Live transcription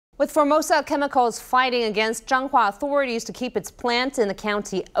With Formosa Chemicals fighting against Changhua authorities to keep its plant in the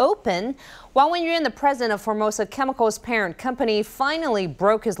county open, Wang Wen-yuan, the president of Formosa Chemicals' parent company, finally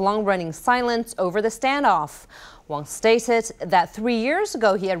broke his long-running silence over the standoff. Wang stated that 3 years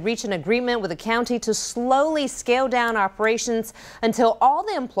ago he had reached an agreement with the county to slowly scale down operations until all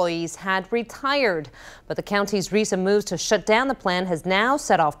the employees had retired. But the county's recent moves to shut down the plant has now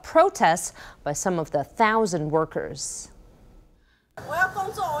set off protests by some of the 1,000 workers.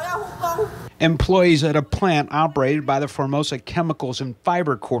 Employees at a plant operated by the Formosa Chemicals and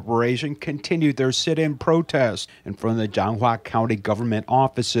Fibre Corporation continued their sit-in protest in front of the Changhua County Government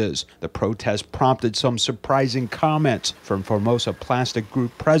offices. The protest prompted some surprising comments from Formosa Plastics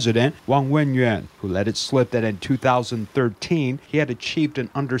Group President Wang Wen-yuan, who let it slip that in 2013 he had achieved an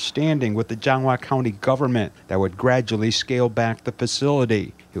understanding with the Changhua County Government that would gradually scale back the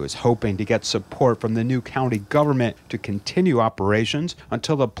facility. He was hoping to get support from the new county government to continue operations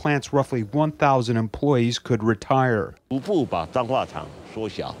until the plant's roughly 1,000 employees could retire.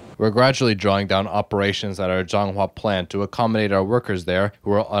 We're gradually drawing down operations at our Changhua plant to accommodate our workers there,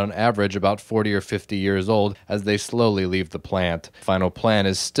 who are on average about 40 or 50 years old, as they slowly leave the plant. Final plan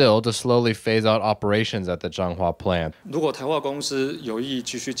is still to slowly phase out operations at the Changhua plant.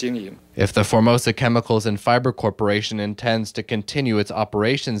 If the Formosa Chemicals and Fibre Corporation intends to continue its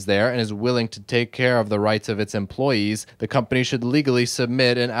operations there and is willing to take care of the rights of its employees, the company should legally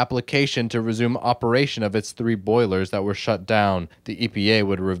submit an application to resume operation of its 3 boilers that were shut down. The EPA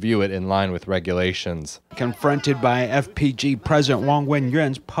would review it in line with regulations. Confronted by FPG President Wang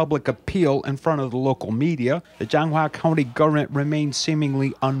Wen-yuan's public appeal in front of the local media, the Changhua County government remains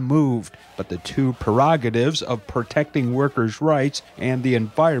seemingly unmoved. But the 2 prerogatives of protecting workers' rights and the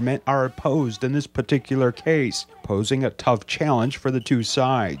environment are opposed in this particular case, posing a tough challenge for the 2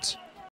 sides.